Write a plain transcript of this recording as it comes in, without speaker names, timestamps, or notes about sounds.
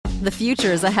The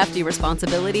future is a hefty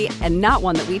responsibility and not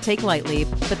one that we take lightly.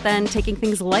 But then taking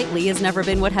things lightly has never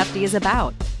been what Hefty is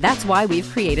about. That's why we've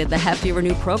created the Hefty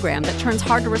Renew program that turns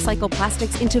hard-to-recycle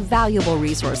plastics into valuable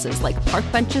resources like park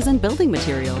benches and building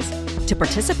materials. To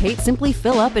participate, simply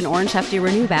fill up an orange Hefty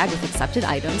Renew bag with accepted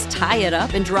items, tie it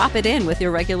up, and drop it in with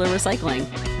your regular recycling.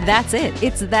 That's it.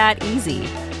 It's that easy.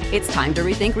 It's time to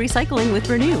rethink recycling with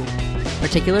Renew.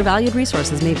 Particular valued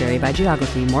resources may vary by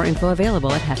geography. More info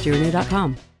available at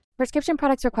heftyrenew.com. Prescription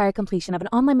products require completion of an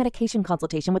online medication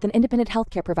consultation with an independent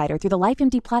healthcare provider through the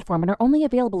LifeMD platform and are only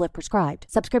available if prescribed.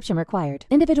 Subscription required.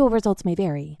 Individual results may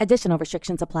vary. Additional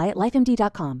restrictions apply at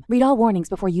lifemd.com. Read all warnings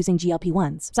before using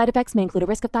GLP-1s. Side effects may include a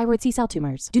risk of thyroid C-cell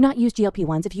tumors. Do not use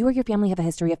GLP-1s if you or your family have a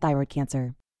history of thyroid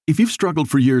cancer. If you've struggled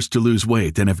for years to lose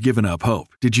weight and have given up hope,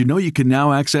 did you know you can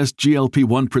now access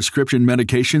GLP-1 prescription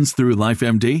medications through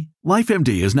LifeMD?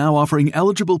 LifeMD is now offering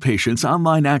eligible patients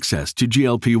online access to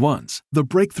GLP-1s, the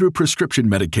breakthrough prescription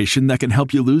medication that can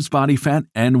help you lose body fat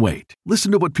and weight.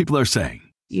 Listen to what people are saying.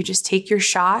 You just take your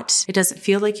shot. It doesn't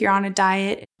feel like you're on a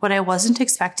diet. What I wasn't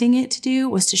expecting it to do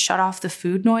was to shut off the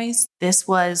food noise. This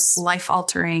was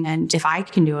life-altering, and if I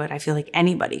can do it, I feel like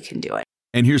anybody can do it.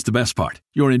 And here's the best part.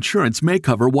 Your insurance may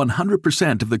cover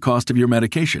 100% of the cost of your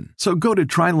medication. So go to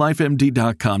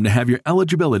TryLifeMD.com to have your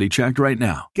eligibility checked right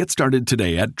now. Get started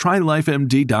today at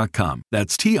TryLifeMD.com.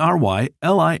 That's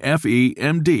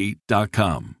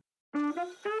TryLifeMD.com.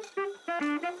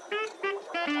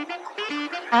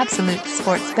 Absolute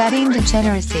sports betting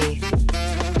degeneracy.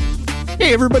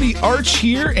 Hey everybody, Arch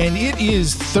here, and it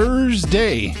is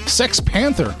Thursday. Sex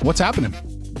Panther, what's happening?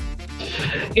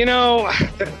 You know,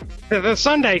 the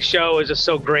Sunday show is just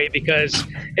so great because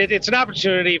it's an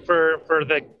opportunity for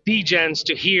the degens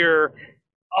to hear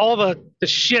all the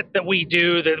shit that we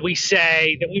do, that we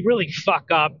say, that we really fuck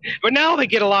up. But now they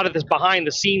get a lot of this behind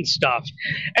the scenes stuff.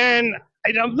 And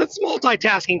this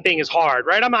multitasking thing is hard,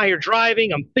 right? I'm out here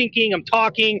driving, I'm thinking, I'm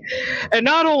talking. And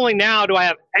not only now do I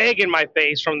have egg in my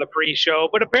face from the pre-show,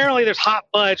 but apparently there's hot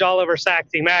fudge all over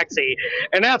Saxy Maxy.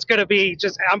 And that's going to be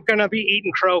I'm going to be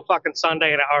eating crow fucking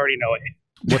Sunday, and I already know it.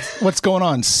 What's going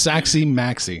on, Saxy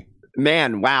Maxy?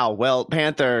 Man, wow. Well,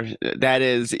 Panther, that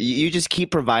is, you just keep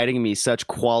providing me such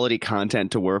quality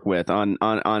content to work with on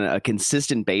a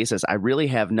consistent basis. I really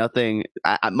have nothing.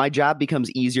 My job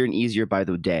becomes easier and easier by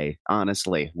the day,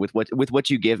 honestly, with what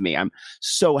you give me. I'm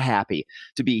so happy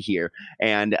to be here.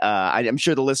 And I'm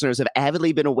sure the listeners have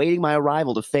avidly been awaiting my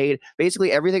arrival to fade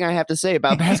basically everything I have to say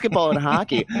about basketball and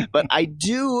hockey. But I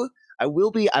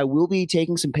will be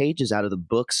taking some pages out of the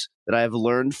books that I have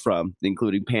learned from,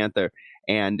 including Panther.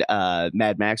 And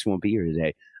Mad Max won't be here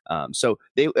today. So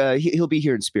he'll be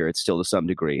here in spirit still to some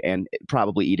degree, and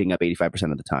probably eating up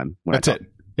 85% of the time. That's it.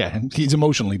 Yeah, he's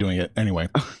emotionally doing it anyway.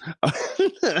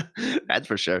 That's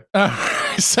for sure.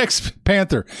 Sex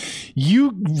Panther,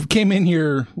 you came in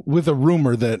here with a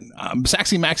rumor that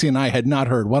Saxy Maxy and I had not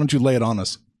heard. Why don't you lay it on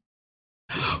us?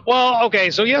 Well, okay,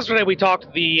 so yesterday we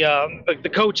talked the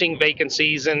coaching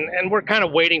vacancies, and we're kind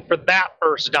of waiting for that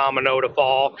first domino to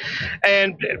fall.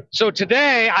 And so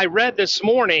today I read this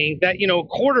morning that,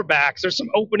 quarterbacks, there's some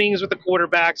openings with the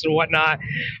quarterbacks and whatnot.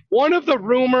 One of the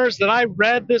rumors that I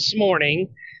read this morning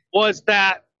was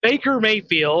that Baker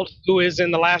Mayfield, who is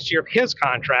in the last year of his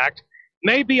contract,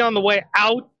 may be on the way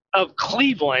out of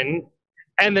Cleveland,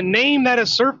 and the name that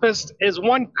has surfaced is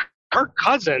one Kirk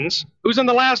Cousins, who's in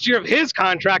the last year of his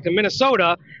contract in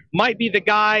Minnesota, might be the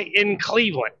guy in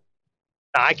Cleveland.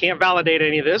 Now, I can't validate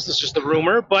any of this. It's just a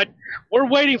rumor, but we're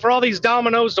waiting for all these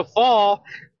dominoes to fall.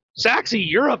 Saxy,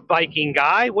 you're a Viking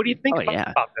guy. What do you think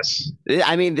about this?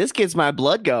 I mean, this gets my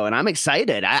blood going. I'm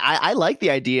excited. I like the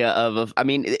idea of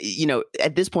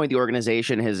at this point, the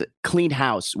organization has cleaned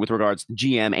house with regards to the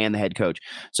GM and the head coach.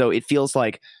 So it feels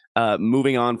like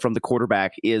moving on from the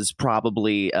quarterback is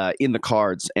probably in the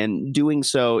cards, and doing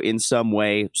so in some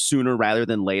way sooner rather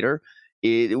than later,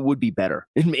 it would be better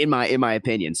in my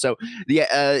opinion. So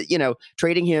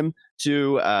trading him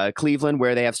to Cleveland,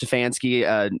 where they have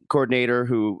Stefanski, coordinator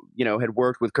who had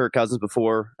worked with Kirk Cousins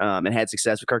before and had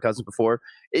success with Kirk Cousins before.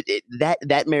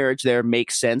 That marriage there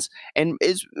makes sense and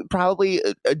is probably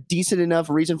a decent enough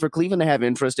reason for Cleveland to have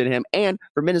interest in him and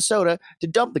for Minnesota to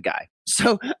dump the guy.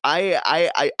 So I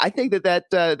think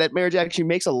that marriage actually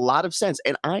makes a lot of sense,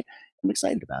 and I am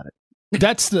excited about it.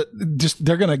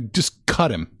 They're gonna just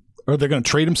cut him, or they're gonna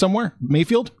trade him somewhere.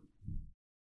 Mayfield.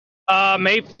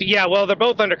 Yeah, well, they're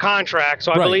both under contract,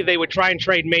 so I believe they would try and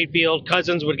trade Mayfield.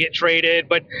 Cousins would get traded,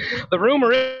 but the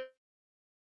rumor is...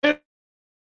 You're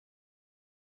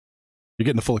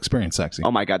getting the full experience, Saxy.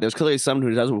 Oh, my God. There's clearly someone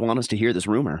who doesn't want us to hear this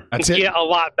rumor. That's it. Get a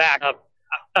lot back.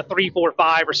 a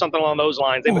 3-4-5 or something along those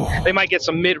lines. They might get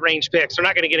some mid-range picks. They're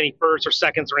not going to get any firsts or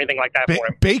seconds or anything like that for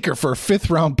him. Baker for a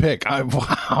 5th-round pick.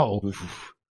 Wow.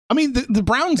 I mean, the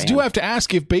Browns do have to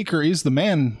ask if Baker is the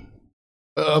man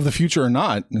of the future or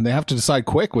not, and they have to decide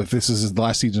quick with this is the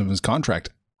last season of his contract.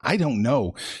 I don't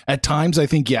know. At times I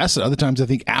think yes, at other times I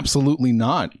think absolutely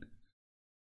not.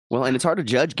 Well, and it's hard to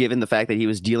judge given the fact that he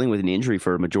was dealing with an injury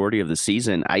for a majority of the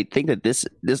season. I think that this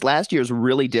last year is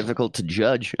really difficult to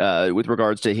judge with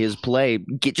regards to his play,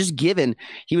 just given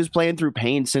he was playing through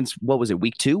pain since, what was it,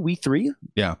 week 2, week 3?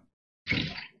 Yeah.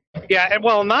 Yeah, and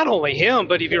well, not only him,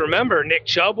 but if you remember, Nick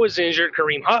Chubb was injured,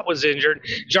 Kareem Hunt was injured,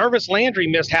 Jarvis Landry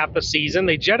missed half the season,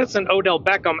 they jettisoned Odell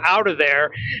Beckham out of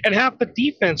there, and half the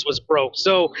defense was broke.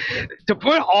 So to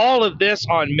put all of this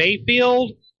on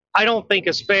Mayfield, I don't think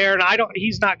is fair, and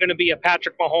he's not going to be a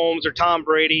Patrick Mahomes or Tom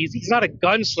Brady. He's not a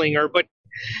gunslinger, but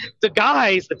the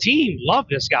team love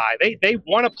this guy. They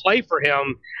want to play for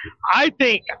him. I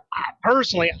think,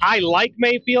 personally, I like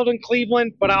Mayfield in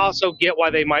Cleveland, but I also get why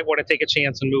they might want to take a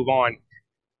chance and move on.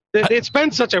 It's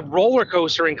been such a roller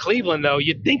coaster in Cleveland, though.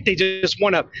 You'd think they just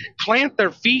want to plant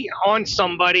their feet on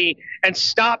somebody and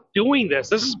stop doing this.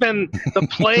 This has been the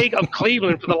plague of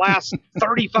Cleveland for the last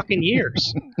 30 fucking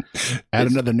years. Add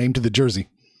another name to the jersey.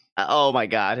 Oh my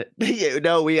God!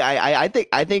 No, I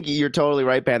think you're totally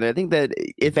right, Panther. I think that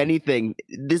if anything,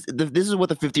 this is what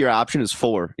the 5th-year option is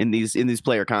for in these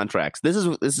player contracts. This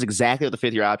is exactly what the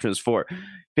 5th-year option is for.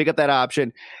 Pick up that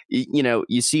option.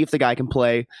 You see if the guy can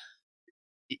play.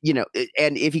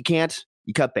 And if he can't,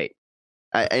 you cut bait,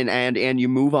 and you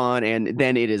move on, and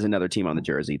then it is another team on the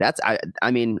jersey.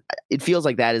 I mean, it feels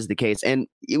like that is the case, and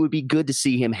it would be good to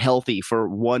see him healthy for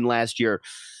one last year.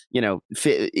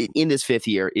 In this 5th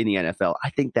year in the NFL, I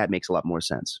think that makes a lot more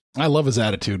sense. I love his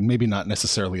attitude, maybe not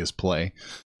necessarily his play.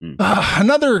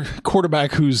 Another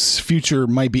quarterback whose future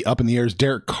might be up in the air is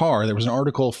Derek Carr. There was an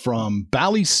article from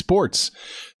Bally Sports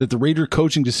that the Raider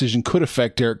coaching decision could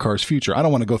affect Derek Carr's future. I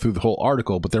don't want to go through the whole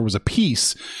article, but there was a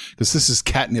piece, because this is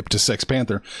catnip to Sex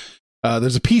Panther.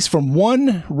 There's a piece from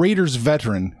one Raiders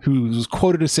veteran who was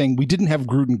quoted as saying, "We didn't have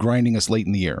Gruden grinding us late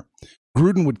in the year.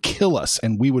 Gruden would kill us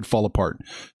and we would fall apart.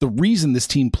 The reason this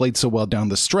team played so well down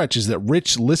the stretch is that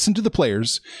Rich listened to the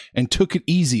players and took it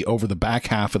easy over the back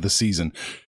half of the season."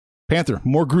 Panther,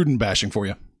 more Gruden bashing for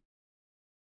you.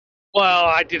 Well,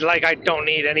 I don't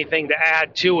need anything to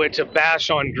add to it to bash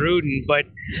on Gruden, but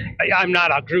I'm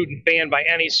not a Gruden fan by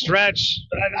any stretch.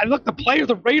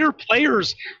 The Raider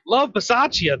players love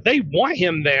Bisaccia. They want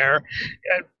him there.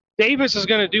 Davis is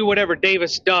going to do whatever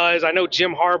Davis does. I know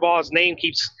Jim Harbaugh's name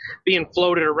keeps being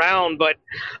floated around, but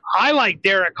I like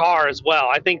Derek Carr as well.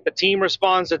 I think the team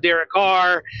responds to Derek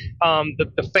Carr.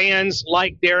 The fans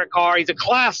like Derek Carr. He's a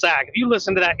class act. If you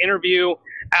listen to that interview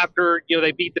after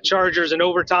they beat the Chargers in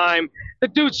overtime, the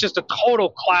dude's just a total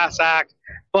class act.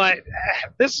 But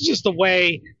this is just the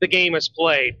way the game is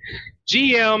played.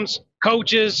 GMs,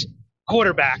 coaches,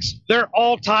 quarterbacks, they're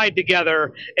all tied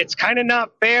together. It's kind of not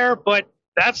fair, but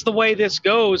that's the way this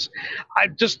goes. I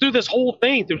just through this whole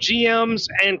thing, through GMs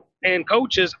and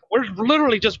coaches, we're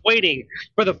literally just waiting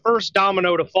for the first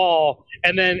domino to fall,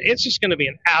 and then it's just going to be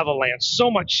an avalanche. So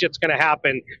much shit's going to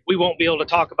happen. We won't be able to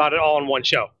talk about it all in one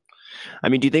show. I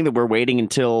mean, do you think that we're waiting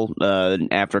until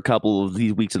after a couple of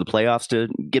these weeks of the playoffs to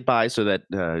get by so that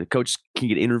coaches can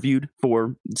get interviewed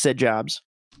for said jobs?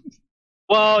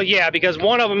 Well, yeah, because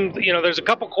one of them, there's a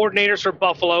couple coordinators for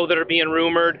Buffalo that are being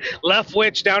rumored.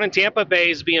 Leftwich down in Tampa Bay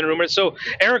is being rumored. So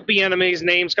Eric Bieniemy's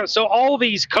name's coming. So all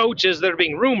these coaches that are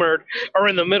being rumored are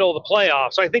in the middle of the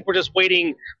playoffs. So I think we're just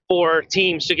waiting for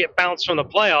teams to get bounced from the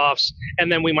playoffs,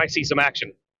 and then we might see some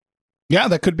action. Yeah,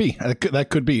 that could be. That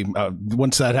could be.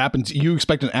 Once that happens, you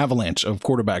expect an avalanche of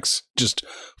quarterbacks just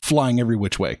flying every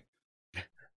which way.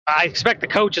 I expect the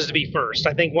coaches to be first.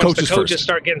 I think once the coaches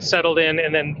start getting settled in,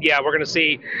 and then we're going to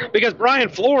see, because Brian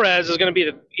Flores is going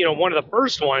to be one of the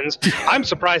first ones. I'm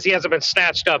surprised he hasn't been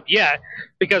snatched up yet,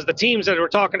 because the teams that we're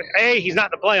talking, A, he's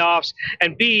not in the playoffs,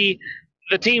 and B,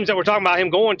 the teams that we're talking about him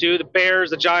going to, the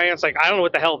Bears, the Giants, I don't know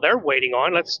what the hell they're waiting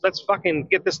on. Let's fucking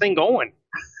get this thing going.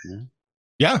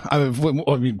 Yeah, I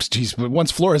mean, geez,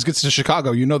 once Flores gets to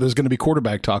Chicago, there's going to be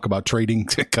quarterback talk about trading,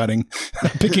 cutting,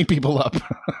 picking people up.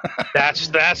 That's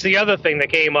the other thing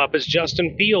that came up is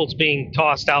Justin Fields being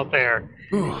tossed out there,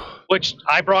 which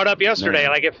I brought up yesterday.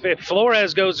 Like if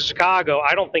Flores goes to Chicago,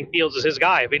 I don't think Fields is his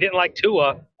guy. If he didn't like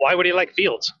Tua, why would he like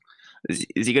Fields?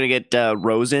 Is he going to get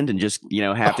Rosened and just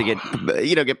have to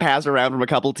get passed around from a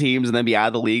couple teams and then be out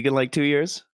of the league in 2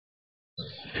 years?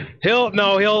 He'll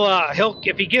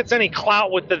if he gets any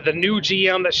clout with the new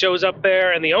GM that shows up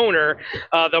there and the owner,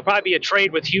 there'll probably be a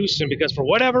trade with Houston because for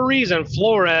whatever reason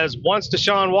Flores wants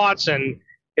Deshaun Watson.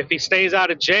 If he stays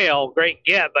out of jail, great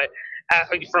get. But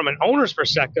from an owner's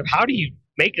perspective, how do you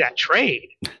make that trade?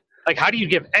 Like, how do you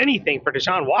give anything for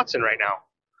Deshaun Watson right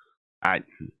now?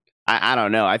 I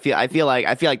don't know. I feel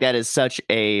like that is such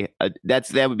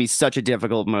that would be such a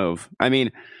difficult move. I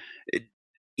mean,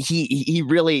 he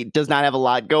really does not have a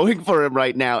lot going for him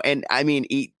right now. And I mean,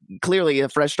 clearly a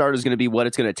fresh start is going to be what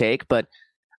it's going to take. But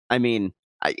I mean,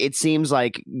 it seems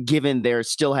like given there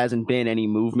still hasn't been any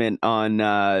movement on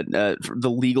the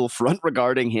legal front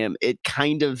regarding him, it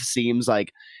kind of seems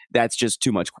like that's just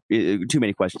too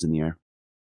many questions in the air.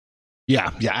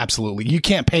 Yeah, absolutely. You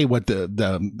can't pay what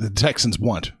the Texans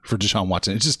want for Deshaun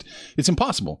Watson. It's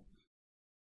impossible.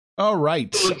 All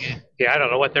right. Yeah, I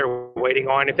don't know what they're waiting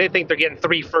on. If they think they're getting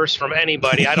 3 firsts from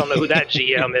anybody, I don't know who that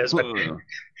GM is. But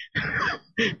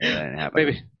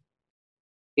maybe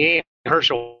he ain't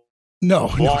Herschel.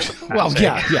 No. Well,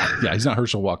 yeah. He's not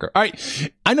Herschel Walker. All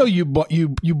right. I know you both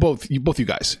you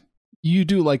guys. You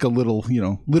do like a little,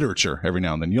 literature every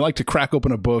now and then. You like to crack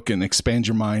open a book and expand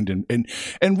your mind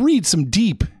and read some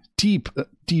deep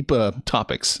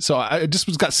topics. So I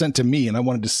just got sent to me and I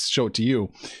wanted to show it to you.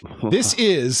 This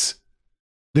is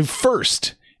the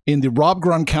first in the Rob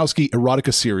Gronkowski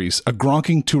erotica series, A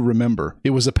Gronking to Remember.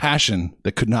 It was a passion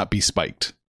that could not be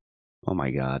spiked. Oh my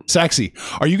God. Saxy,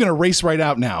 are you going to race right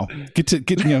out now? Get your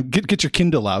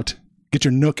Kindle out, get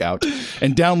your Nook out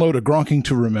and download A Gronking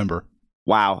to Remember.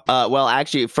 Wow. Well,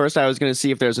 actually, first I was going to see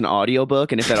if there's an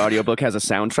audiobook and if that audiobook has a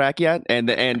soundtrack yet,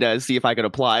 and see if I could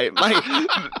apply my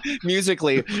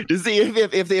musically to see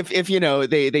if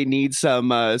they need some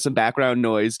background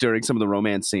noise during some of the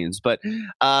romance scenes. But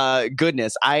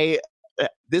goodness,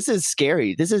 this is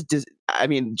scary. This is just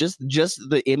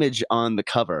the image on the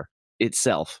cover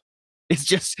itself. It's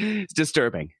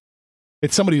disturbing.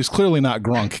 It's somebody who's clearly not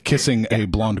Gronk kissing a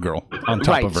blonde girl on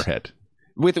top of her head.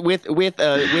 With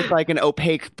like an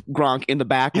opaque Gronk in the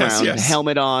background, yes.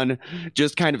 Helmet on,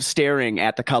 just kind of staring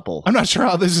at the couple. I'm not sure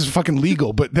how this is fucking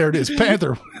legal, but there it is.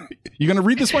 Panther, you gonna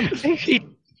read this one?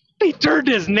 He turned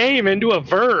his name into a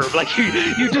verb. Like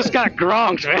you just got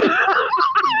Gronked, man.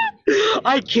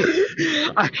 I can't.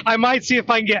 I might see if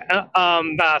I can get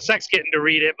Sex Kitten to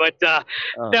read it, but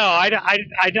no,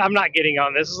 I'm not getting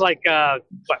on this. This is like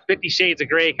 50 Shades of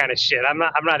Grey kind of shit. I'm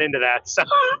not into that. So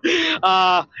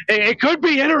it could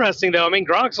be interesting though. I mean,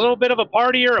 Gronk's a little bit of a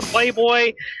partier, a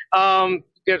playboy.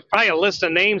 There's probably a list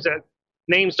of names that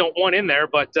names don't want in there,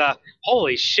 but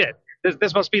holy shit.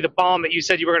 This must be the bomb that you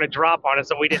said you were going to drop on us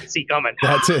that we didn't see coming.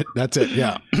 That's it.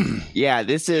 Yeah. Yeah,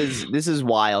 this is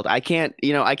wild. I can't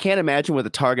imagine what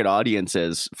the target audience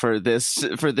is for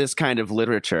this kind of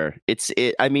literature.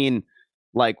 I mean,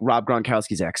 like Rob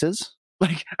Gronkowski's exes.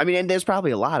 Like, I mean, and there's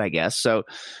probably a lot, I guess. So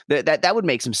that would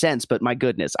make some sense, but my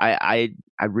goodness, I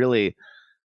really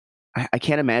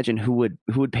can't imagine who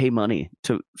would pay money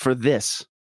for this.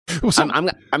 Well, I'm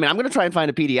going to try and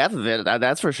find a PDF of it.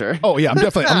 That's for sure. Oh yeah,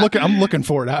 I'm looking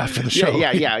for it after the show.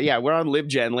 Yeah. We're on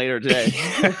LibGen later today.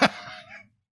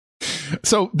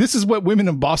 So this is what women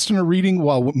in Boston are reading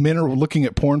while men are looking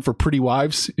at porn for pretty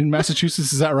wives in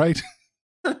Massachusetts. Is that right?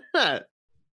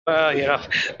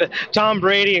 Tom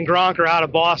Brady and Gronk are out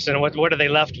of Boston. What are they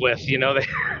left with?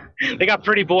 They got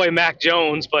pretty boy Mac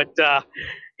Jones, but oh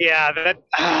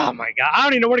my God, I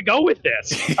don't even know where to go with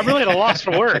this. I'm really at a loss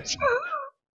for words.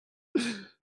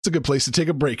 It's a good place to take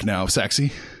a break now,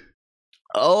 Saxy.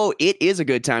 Oh, it is a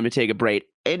good time to take a break.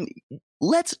 And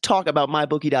let's talk about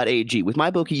MyBookie.ag. With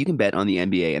MyBookie, you can bet on the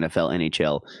NBA, NFL,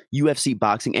 NHL, UFC,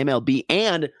 boxing, MLB,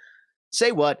 and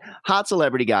say what? Hot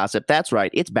celebrity gossip. That's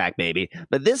right. It's back, baby.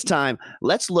 But this time,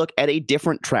 let's look at a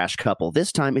different trash couple.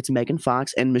 This time, it's Megan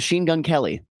Fox and Machine Gun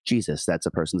Kelly. Jesus, that's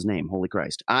a person's name. Holy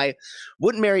Christ. I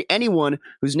wouldn't marry anyone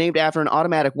who's named after an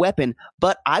automatic weapon,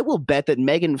 but I will bet that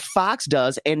Megan Fox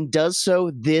does and does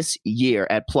so this year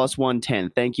at plus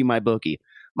 110. Thank you, MyBookie.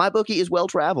 MyBookie is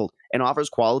well-traveled and offers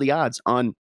quality odds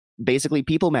on basically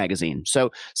People magazine.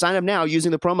 So sign up now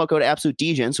using the promo code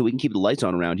AbsoluteDegen so we can keep the lights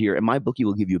on around here, and MyBookie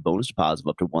will give you a bonus deposit of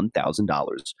up to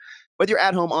 $1,000. Whether you're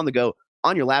at home, on the go,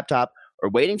 on your laptop, or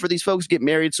waiting for these folks to get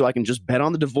married so I can just bet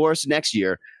on the divorce next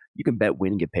year, you can bet,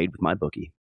 win, and get paid with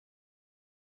MyBookie.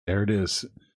 There it is.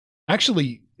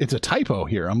 Actually, it's a typo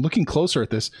here. I'm looking closer at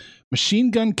this.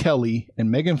 Machine Gun Kelly and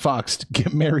Megan Fox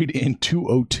get married in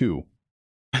 2002.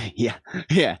 Yeah.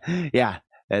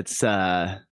 That's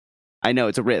I know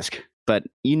it's a risk, but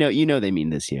you know they mean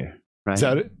this year, right? Is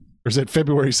that it? Or is it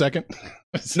February 2nd?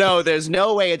 No, there's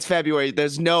no way it's February.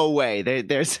 There's no way.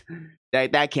 There's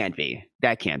That can't be.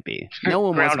 That can't be. No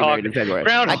one wants to get married in February.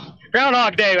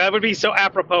 Groundhog Day. That would be so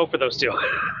apropos for those two.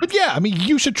 But yeah, I mean,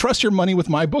 you should trust your money with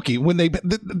MyBookie. When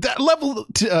that level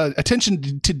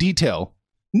attention to detail,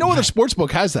 no other sports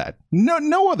book has that.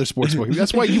 No other sports book.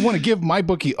 That's why you want to give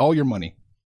MyBookie all your money.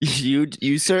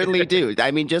 You certainly do. I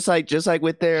mean, just like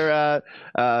with their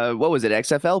what was it,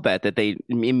 XFL bet that they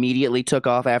immediately took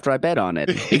off after I bet on it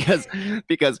because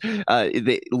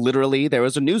literally there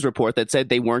was a news report that said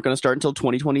they weren't going to start until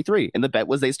 2023, and the bet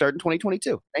was they start in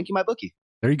 2022. Thank you, MyBookie.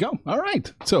 There you go. All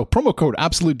right. So promo code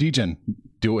AbsoluteDGen.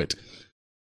 Do it.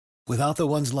 Without the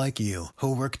ones like you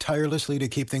who work tirelessly to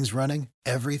keep things running,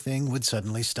 everything would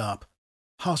suddenly stop.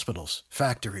 Hospitals,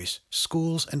 factories,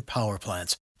 schools, and power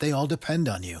plants. They all depend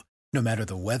on you. No matter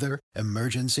the weather,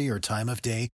 emergency, or time of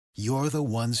day, you're the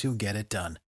ones who get it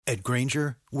done. At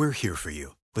Grainger, we're here for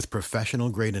you with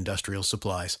professional-grade industrial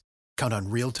supplies. Count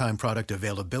on real-time product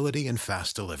availability and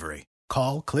fast delivery.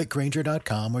 Call, click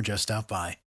Grainger.com, or just stop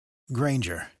by.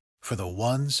 Grainger, for the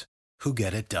ones who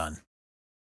get it done.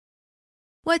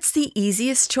 What's the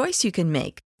easiest choice you can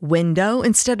make? Window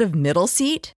instead of middle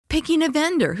seat? Picking a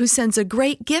vendor who sends a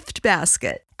great gift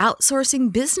basket?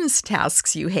 Outsourcing business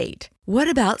tasks you hate? What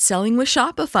about selling with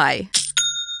Shopify?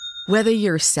 Whether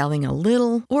you're selling a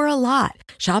little or a lot,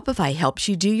 Shopify helps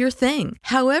you do your thing,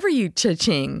 however you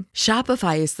cha-ching.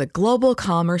 Shopify is the global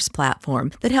commerce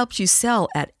platform that helps you sell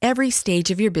at every stage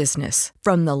of your business.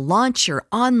 From the launch your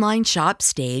online shop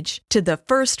stage to the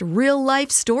first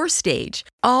real-life store stage,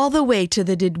 all the way to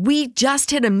the did we just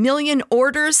hit 1 million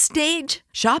orders stage.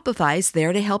 Shopify's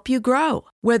there to help you grow.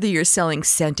 Whether you're selling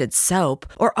scented soap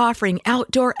or offering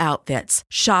outdoor outfits,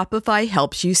 Shopify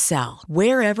helps you sell.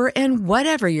 Wherever and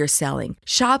whatever you're selling,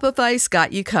 Shopify's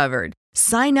got you covered.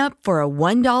 Sign up for a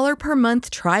 $1 per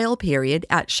month trial period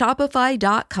at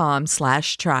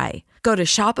shopify.com/try. Go to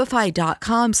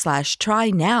shopify.com/try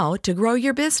now to grow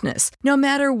your business, no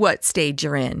matter what stage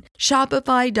you're in.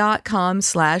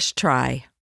 Shopify.com/try.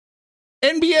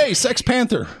 NBA Sex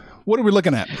Panther. What are we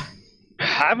looking at?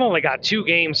 I've only got 2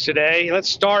 games today. Let's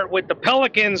start with the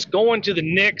Pelicans going to the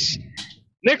Knicks.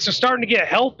 Knicks are starting to get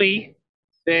healthy.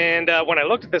 And when I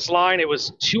looked at this line, it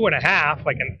was 2.5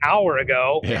 like an hour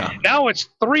ago. Yeah. Now it's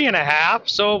 3.5.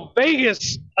 So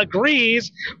Vegas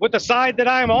agrees with the side that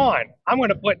I'm on. I'm going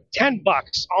to put $10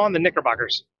 on the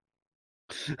Knickerbockers.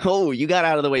 Oh, you got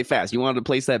out of the way fast. You wanted to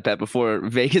place that bet before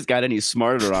Vegas got any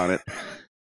smarter on it.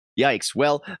 Yikes.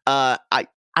 Well,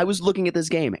 I was looking at this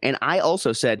game, and I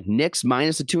also said Knicks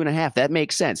minus the 2.5. That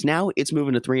makes sense. Now it's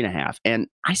moving to 3.5, and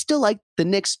I still like the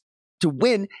Knicks to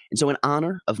win. And so, in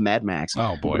honor of Mad Max,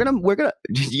 oh boy, we're gonna.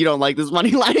 You don't like this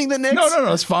money lining the Knicks?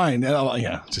 No, it's fine.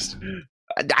 Yeah, just.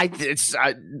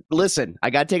 Listen, I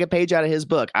got to take a page out of his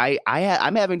book.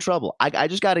 I'm having trouble. I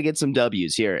just got to get some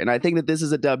W's here, and I think that this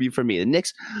is a W for me. The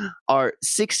Knicks are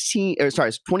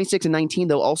 26-19,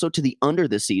 though, also to the under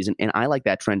this season, and I like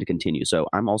that trend to continue. So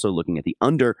I'm also looking at the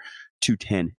under to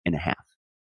 10.5.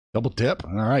 Double dip.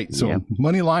 All right, so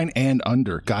money line and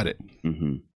under. Got it.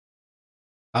 Mm-hmm.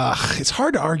 It's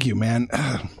hard to argue, man.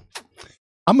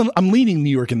 I'm leaning New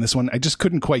York in this one. I just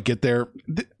couldn't quite get there.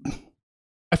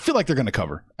 I feel like they're going to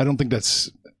cover. I don't think that's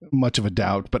much of a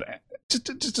doubt, but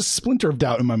just a splinter of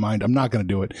doubt in my mind. I'm not going to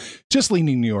do it. Just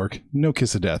leaning New York. No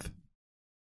kiss of death.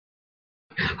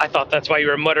 I thought that's why you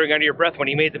were muttering under your breath when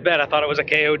you made the bet. I thought it was a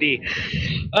KOD.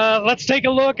 Let's take a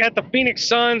look at the Phoenix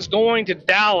Suns going to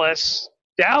Dallas.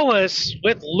 Dallas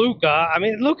with Luka. I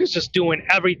mean, Luka's just doing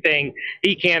everything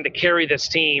he can to carry this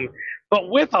team. But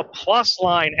with a plus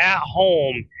line at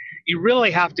home, you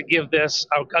really have to give this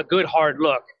a good hard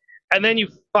look. And then you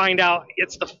find out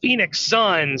it's the Phoenix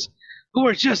Suns who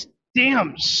are just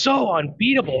so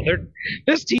unbeatable.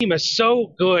 This team is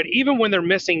so good, even when they're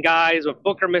missing guys. When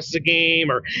Booker misses a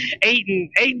game, or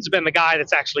Ayton's been the guy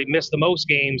that's actually missed the most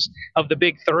games of the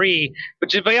big three. But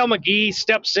JaVale McGee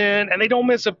steps in, and they don't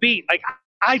miss a beat. Like,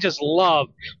 I just love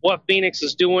what Phoenix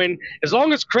is doing. As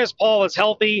long as Chris Paul is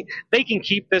healthy, they can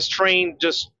keep this train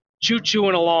just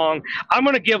choo-chooing along. I'm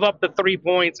going to give up the 3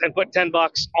 points and put $10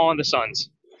 on the Suns.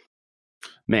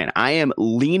 Man, I am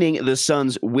leaning the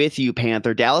Suns with you,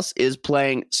 Panther. Dallas is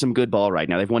playing some good ball right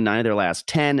now. They've won 9 of their last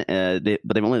 10,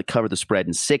 but they've only covered the spread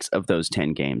in 6 of those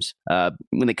 10 games.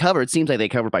 When they cover, it seems like they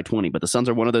covered by 20, but the Suns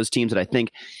are one of those teams that I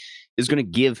think is going to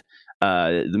give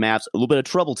the Mavs a little bit of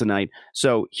trouble tonight.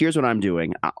 So here's what I'm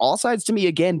doing. All sides to me,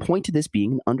 again, point to this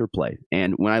being an underplay.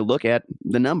 And when I look at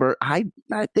the number, I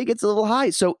think it's a little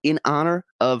high. So in honor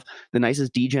of the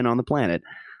nicest DGen on the planet,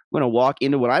 I'm going to walk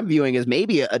into what I'm viewing as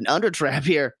maybe an under trap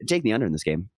here and take the under in this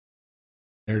game.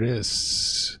 There it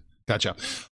is. Gotcha.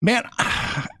 Man,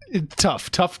 tough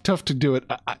to do it.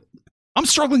 I'm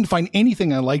struggling to find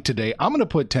anything I like today. I'm going to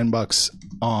put $10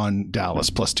 on Dallas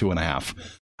plus 2.5.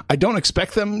 I don't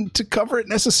expect them to cover it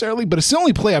necessarily, but it's the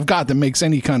only play I've got that makes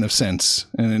any kind of sense.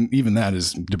 And even that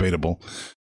is debatable.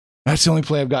 That's the only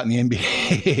play I've got in the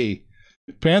NBA.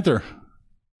 Panther,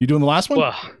 you doing the last one?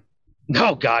 Well,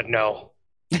 no, God, no.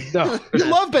 No. You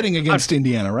love betting against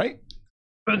Indiana, right?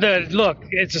 Look,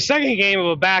 it's the second game of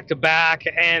a back-to-back,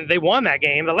 and they won that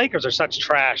game. The Lakers are such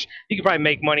trash. You could probably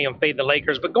make money on fading the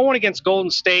Lakers, but going against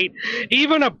Golden State,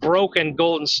 even a broken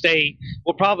Golden State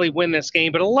will probably win this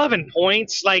game. But 11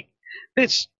 points,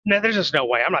 there's just no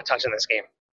way. I'm not touching this game.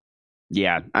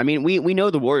 Yeah, I mean, we know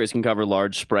the Warriors can cover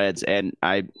large spreads, and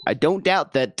I don't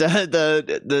doubt that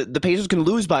the Pacers can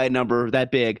lose by a number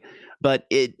that big. But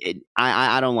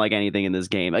I don't like anything in this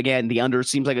game. Again, the under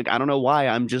seems like I don't know why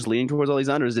I'm just leaning towards all these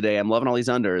unders today. I'm loving all these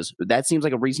unders. That seems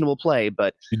like a reasonable play.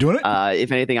 But you doing it?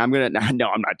 If anything, I'm gonna. No,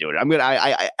 I'm not doing it. I'm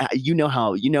gonna. You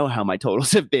know how my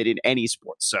totals have been in any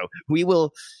sport. So we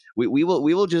will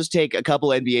just take a couple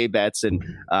NBA bets and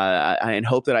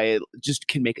hope that I just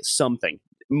can make something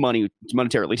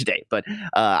monetarily today, but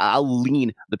I'll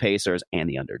lean the Pacers and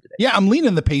the under today. Yeah, I'm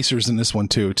leaning the Pacers in this one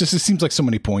too. It seems like so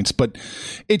many points, but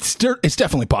it's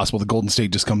definitely possible the Golden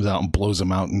State just comes out and blows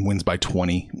them out and wins by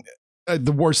 20.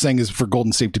 The worst thing is for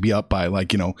Golden State to be up by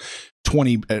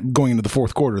 20 going into the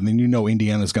fourth quarter, and then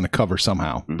Indiana's going to cover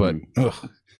somehow. Mm-hmm. But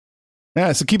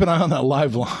yeah, so keep an eye on that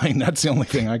live line. That's the only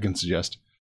thing I can suggest.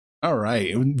 All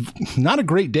right, not a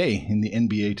great day in the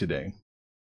NBA today.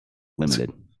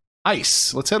 Limited.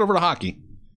 Ice. Let's head over to hockey.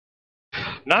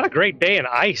 Not a great day in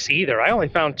ice either. I only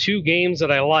found 2 games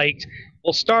that I liked.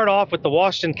 We'll start off with the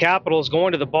Washington Capitals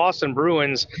going to the Boston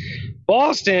Bruins.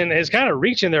 Boston is kind of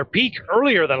reaching their peak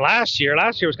earlier than last year.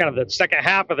 Last year was kind of the second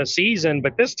half of the season,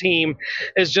 but this team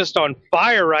is just on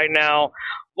fire right now.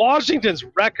 Washington's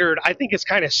record, I think, is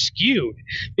kind of skewed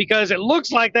because it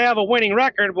looks like they have a winning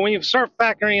record, but when you start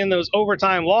factoring in those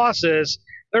overtime losses,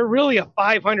 they're really a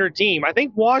 500 team. I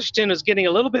think Washington is getting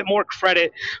a little bit more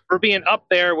credit for being up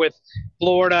there with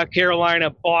Florida,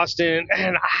 Carolina, Boston,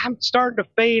 and I'm starting to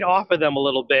fade off of them a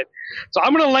little bit. So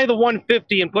I'm going to lay the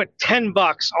 150 and put $10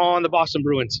 on the Boston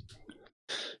Bruins.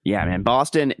 Yeah, man.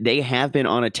 Boston, they have been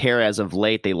on a tear as of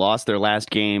late. They lost their last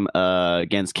game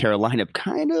against Carolina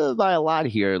kind of by a lot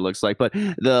here, it looks like. But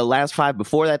the last 5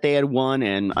 before that, they had won.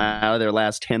 And out of their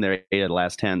last 10, they're 8 of the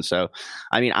last 10. So,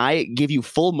 I mean, I give you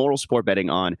full moral sport betting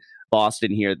on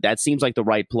Boston here. That seems like the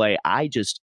right play. I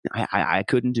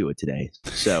couldn't do it today.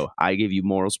 So I give you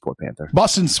moral sport, Panther.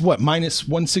 Boston's what, minus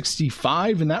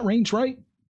 165 in that range, right?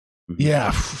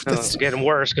 Yeah, that's getting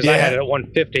worse because I had it at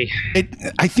 150.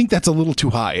 I think that's a little too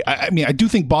high. I mean, I do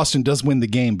think Boston does win the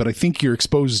game, but I think you're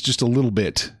exposed just a little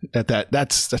bit at that.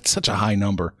 That's such a high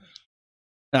number.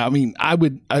 I mean, I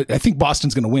think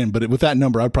Boston's going to win, but with that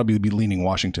number, I'd probably be leaning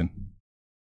Washington.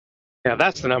 Yeah,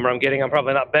 that's the number I'm getting. I'm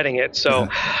probably not betting it. So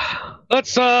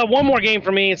let's one more game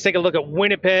for me. Let's take a look at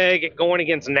Winnipeg going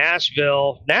against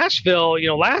Nashville. Nashville,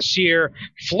 last year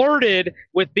flirted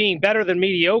with being better than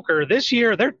mediocre. This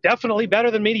year, they're definitely better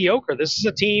than mediocre. This is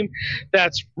a team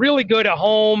that's really good at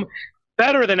home,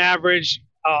 better than average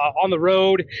on the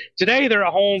road. Today, they're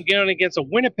at home going against a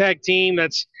Winnipeg team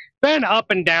that's been up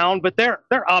and down, but they're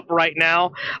up right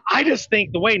now. I just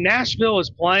think the way Nashville is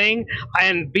playing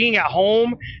and being at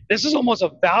home, this is almost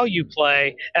a value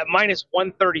play at minus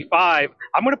 135.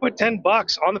 I'm going to put $10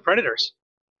 on the Predators.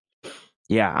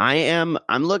 Yeah,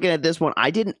 I'm looking at this one.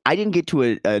 I didn't get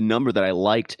to a number that I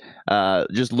liked.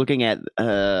 Just looking at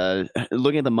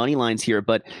the money lines here,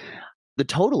 but the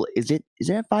total is it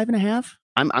at 5.5?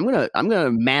 I'm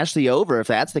gonna mash the over if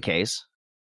that's the case.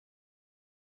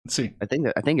 Let's see. I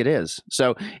think it is.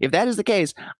 So if that is the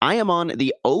case, I am on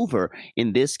the over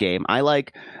in this game. I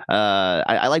like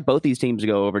both these teams to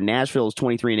go over. Nashville is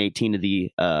 23-18 to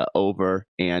the over,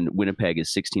 and Winnipeg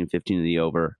is 16-15 to the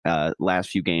over. Last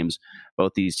few games,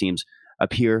 both these teams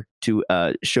appear to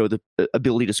show the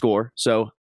ability to score.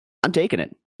 So I'm taking it.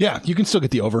 Yeah, you can still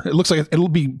get the over. It looks like it'll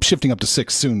be shifting up to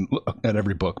 6 soon at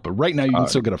every book, but right now you can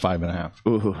still get a 5.5.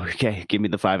 Ooh, okay, give me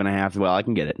the 5.5. Well, I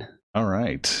can get it. All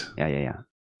right. Yeah.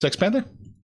 Sex Panther?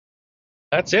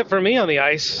 That's it for me on the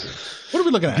ice. What are we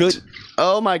looking at? Good.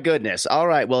 Oh, my goodness. All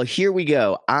right. Well, here we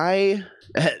go.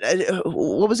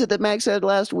 What was it that Max said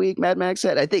last week? Mad Max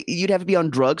said, I think you'd have to be on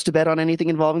drugs to bet on anything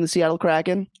involving the Seattle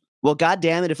Kraken. Well, God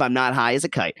damn it if I'm not high as a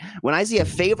kite. When I see a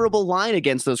favorable line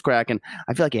against those Kraken,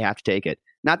 I feel like you have to take it.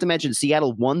 Not to mention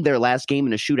Seattle won their last game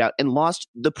in a shootout and lost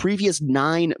the previous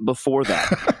 9 before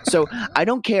that. So I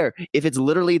don't care if it's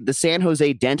literally the San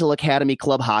Jose Dental Academy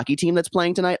Club hockey team that's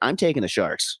playing tonight. I'm taking the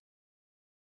Sharks.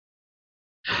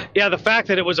 Yeah, the fact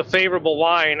that it was a favorable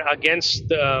line against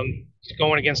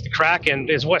going against the Kraken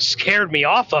is what scared me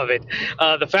off of it.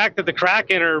 The fact that the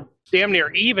Kraken are damn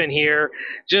near even here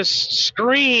just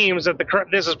screams that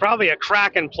this is probably a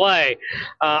Kraken play.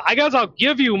 I guess I'll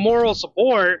give you moral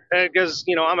support because,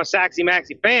 I'm a Saxy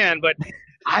Maxi fan, but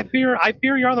I fear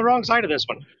you're on the wrong side of this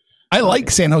one. I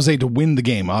like San Jose to win the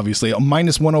game, obviously. A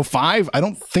minus 105, I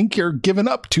don't think you're giving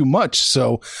up too much,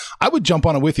 so I would jump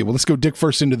on it with you. Well, let's go dick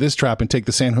first into this trap and take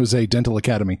the San Jose Dental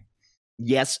Academy.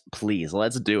 Yes, please.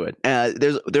 Let's do it.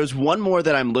 There's one more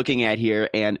that I'm looking at here,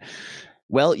 and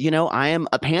well, I am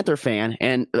a Panther fan,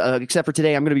 and except for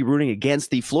today, I'm going to be rooting against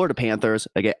the Florida Panthers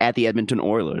at the Edmonton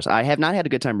Oilers. I have not had a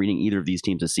good time reading either of these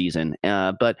teams this season,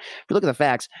 but if you look at the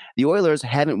facts, the Oilers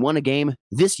haven't won a game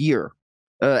this year.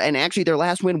 And actually, their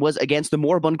last win was against the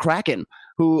moribund Kraken,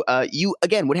 who you,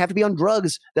 again, would have to be on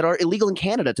drugs that are illegal in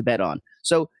Canada to bet on.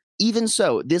 So even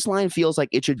so, this line feels like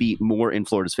it should be more in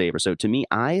Florida's favor. So to me,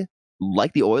 I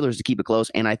like the Oilers to keep it close,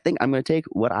 and I think I'm going to take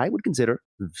what I would consider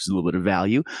a little bit of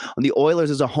value on the Oilers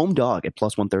as a home dog at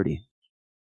plus 130.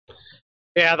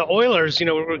 Yeah, the Oilers,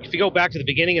 if you go back to the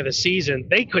beginning of the season,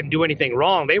 they couldn't do anything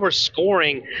wrong. They were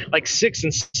scoring like 6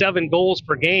 and 7 goals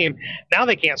per game. Now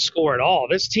they can't score at all.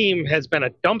 This team has been a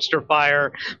dumpster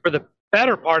fire for the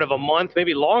better part of a month,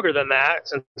 maybe longer than that,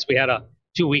 since we had a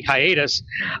 2-week hiatus.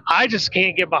 I just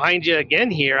can't get behind you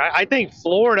again here. I think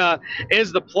Florida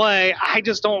is the play. I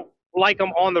just don't like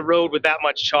them on the road with that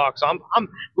much chalk. So I'm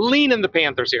leaning the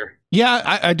Panthers here.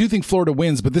 Yeah, I do think Florida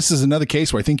wins, but this is another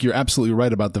case where I think you're absolutely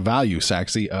right about the value,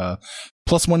 Saxy.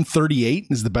 Plus 138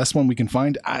 is the best one we can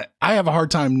find. I have a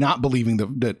hard time not believing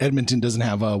that Edmonton doesn't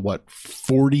have a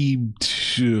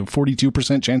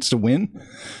 42% chance to win.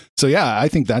 So yeah, I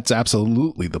think that's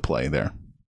absolutely the play there.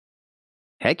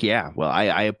 Heck yeah. Well,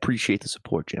 I appreciate the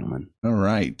support, gentlemen. All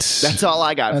right. That's all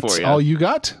I got for you. That's all you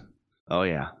got? Oh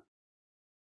yeah.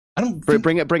 I don't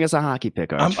bring us a hockey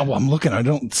pick. I'm looking. I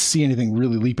don't see anything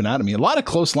really leaping out of me. A lot of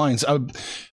close lines.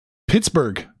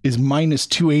 Pittsburgh is minus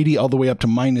 280 all the way up to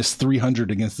minus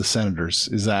 300 against the Senators.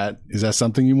 Is that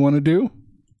something you want to do?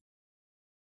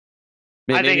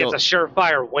 I think it's a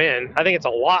surefire win. I think it's a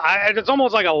lot. It's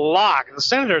almost like a lock. The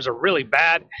Senators are really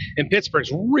bad, and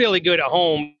Pittsburgh's really good at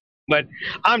home. But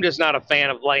I'm just not a fan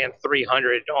of laying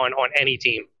 300 on any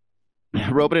team.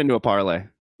 Rope it into a parlay.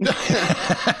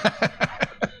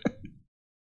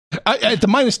 At the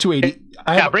minus 280.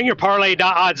 Bring your parlay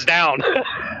odds down.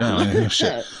 Oh,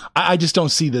 shit. I just don't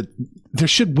see that there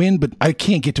should win, but I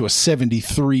can't get to a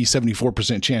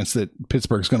 74% chance that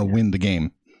Pittsburgh's going to win the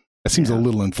game. That seems a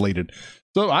little inflated.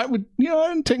 So I would,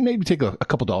 I'd take a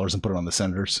couple dollars and put it on the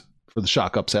Senators for the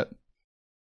shock upset.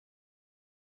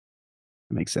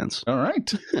 That makes sense. All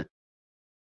right.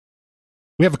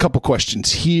 We have a couple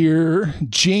questions here.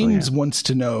 James wants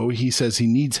to know, he says he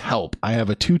needs help. I have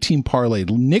a 2-team parlay,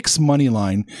 Knicks money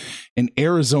line and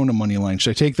Arizona money line. Should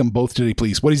I take them both today,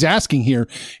 please? What he's asking here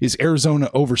is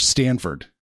Arizona over Stanford.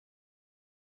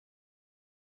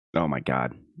 Oh my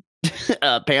God.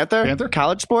 Panther?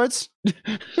 College sports?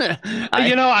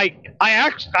 I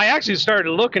actually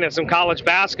started looking at some college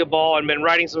basketball and been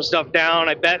writing some stuff down.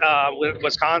 I bet with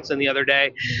Wisconsin the other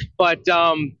day. But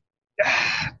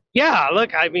yeah,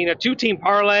 look, I mean, a 2-team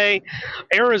parlay,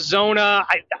 Arizona,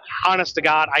 honest to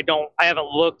God, I haven't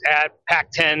looked at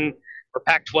Pac-10 or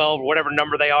Pac-12 or whatever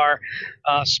number they are,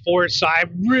 sports. So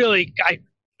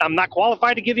I'm not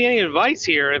qualified to give you any advice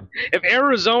here. If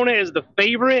Arizona is the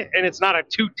favorite and it's not a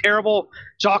too terrible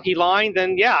chalky line,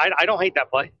 then yeah, I don't hate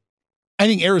that play. I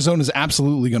think Arizona is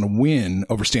absolutely going to win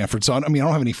over Stanford. So I don't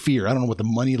have any fear. I don't know what the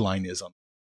money line is on.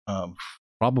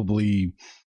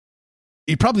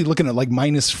 You're probably looking at like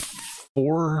minus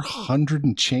 400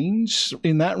 and change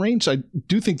in that range. I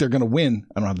do think they're going to win.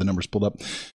 I don't have the numbers pulled up.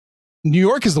 New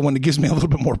York is the one that gives me a little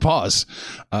bit more pause.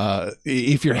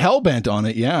 If you're hell-bent on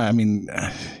it, yeah, I mean,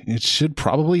 it should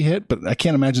probably hit, but I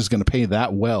can't imagine it's going to pay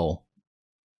that well.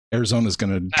 Arizona's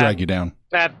going to drag you down.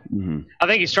 I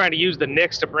think he's trying to use the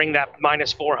Knicks to bring that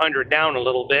minus 400 down a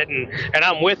little bit, and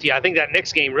I'm with you. I think that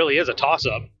Knicks game really is a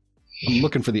toss-up. I'm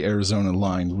looking for the Arizona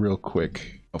line real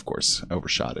quick. Of course, I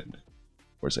overshot it.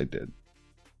 Of course I did.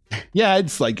 Yeah,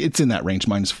 it's in that range,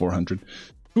 minus 400.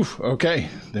 Oof, okay.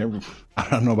 I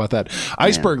don't know about that.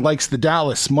 Iceberg likes the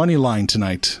Dallas money line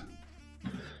tonight.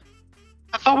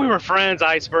 I thought we were friends,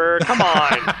 Iceberg. Come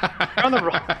on.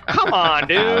 Come on,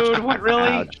 dude. Ouch. What,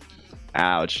 really?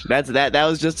 Ouch. That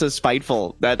was just a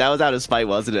spiteful. That was out of spite,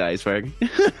 wasn't it, Iceberg?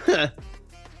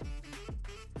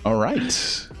 All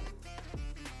right.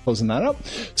 Closing that up.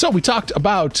 So we talked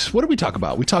about, what did we talk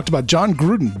about? We talked about John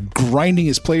Gruden grinding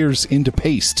his players into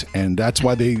paste, and that's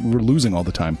why they were losing all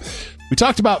the time. We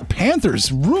talked about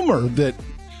Panthers rumor that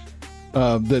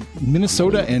that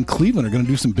Minnesota and Cleveland are going to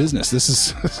do some business. This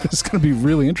is going to be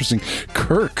really interesting.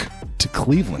 Kirk to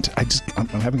Cleveland. I'm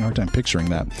having a hard time picturing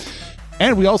that.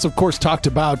 And we also, of course, talked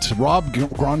about Rob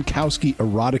Gronkowski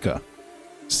erotica.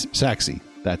 Sexy.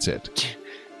 That's it.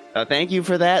 Thank you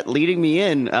for that, leading me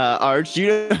in, Arch.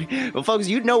 Well, folks,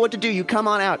 you know what to do. You come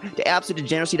on out to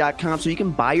AbsoluteDegeneracy.com so you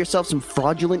can buy yourself some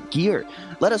fraudulent gear.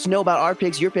 Let us know about our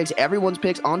picks, your picks, everyone's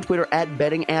picks on Twitter at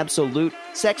BettingAbsolute.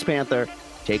 Sex Panther,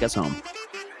 take us home.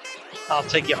 I'll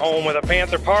take you home with a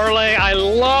Panther parlay. I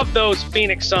love those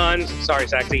Phoenix Suns. Sorry,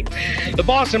 Saxy. The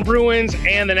Boston Bruins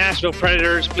and the Nashville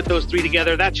Predators. Put those three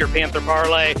together. That's your Panther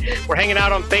parlay. We're hanging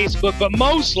out on Facebook, but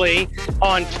mostly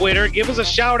on Twitter. Give us a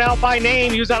shout out by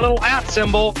name. Use that little @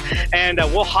 symbol, and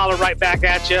we'll holler right back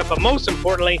at you. But most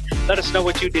importantly, let us know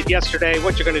what you did yesterday,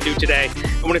 what you're going to do today.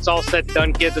 And when it's all said and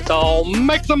done, kids, it's all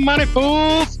make some money,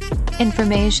 fools.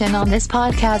 Information on this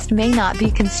podcast may not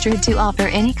be construed to offer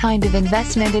any kind of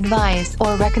investment advice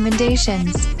or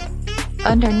recommendations.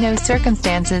 Under no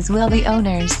circumstances will the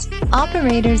owners,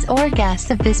 operators, or guests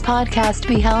of this podcast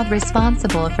be held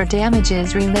responsible for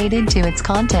damages related to its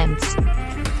contents.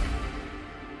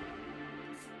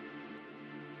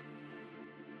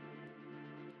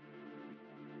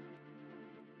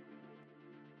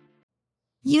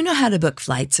 You know how to book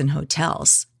flights and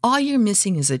hotels. All you're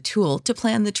missing is a tool to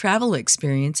plan the travel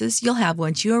experiences you'll have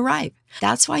once you arrive.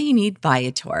 That's why you need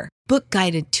Viator. Book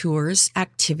guided tours,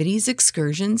 activities,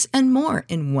 excursions, and more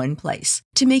in one place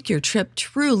to make your trip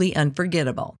truly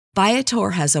unforgettable.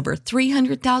 Viator has over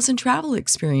 300,000 travel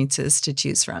experiences to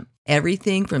choose from.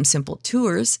 Everything from simple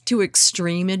tours to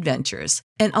extreme adventures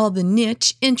and all the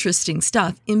niche, interesting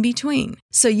stuff in between.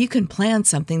 So you can plan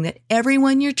something that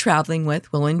everyone you're traveling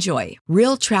with will enjoy.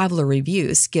 Real traveler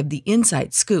reviews give the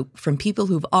inside scoop from people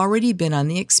who've already been on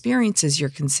the experiences you're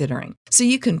considering. So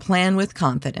you can plan with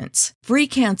confidence. Free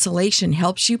cancellation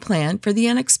helps you plan for the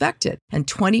unexpected. And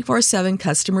 24/7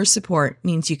 customer support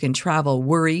means you can travel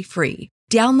worry-free.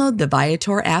 Download the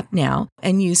Viator app now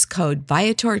and use code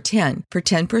Viator10 for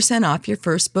 10% off your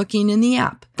first booking in the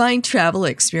app. Find travel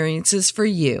experiences for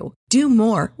you. Do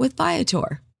more with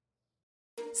Viator.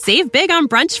 Save big on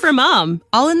brunch for mom,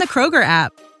 all in the Kroger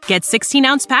app. Get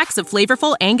 16-ounce packs of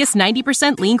flavorful Angus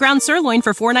 90% lean ground sirloin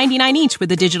for $4.99 each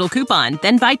with a digital coupon.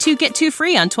 Then buy 2, get 2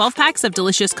 free on 12 packs of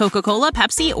delicious Coca-Cola,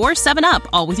 Pepsi, or 7-Up,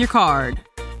 all with your card.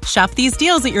 Shop these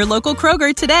deals at your local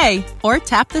Kroger today, or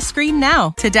tap the screen now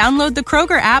to download the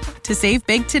Kroger app to save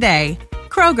big today.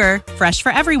 Kroger, fresh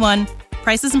for everyone.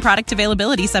 Prices and product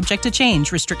availability subject to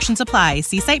change. Restrictions apply.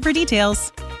 See site for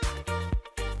details.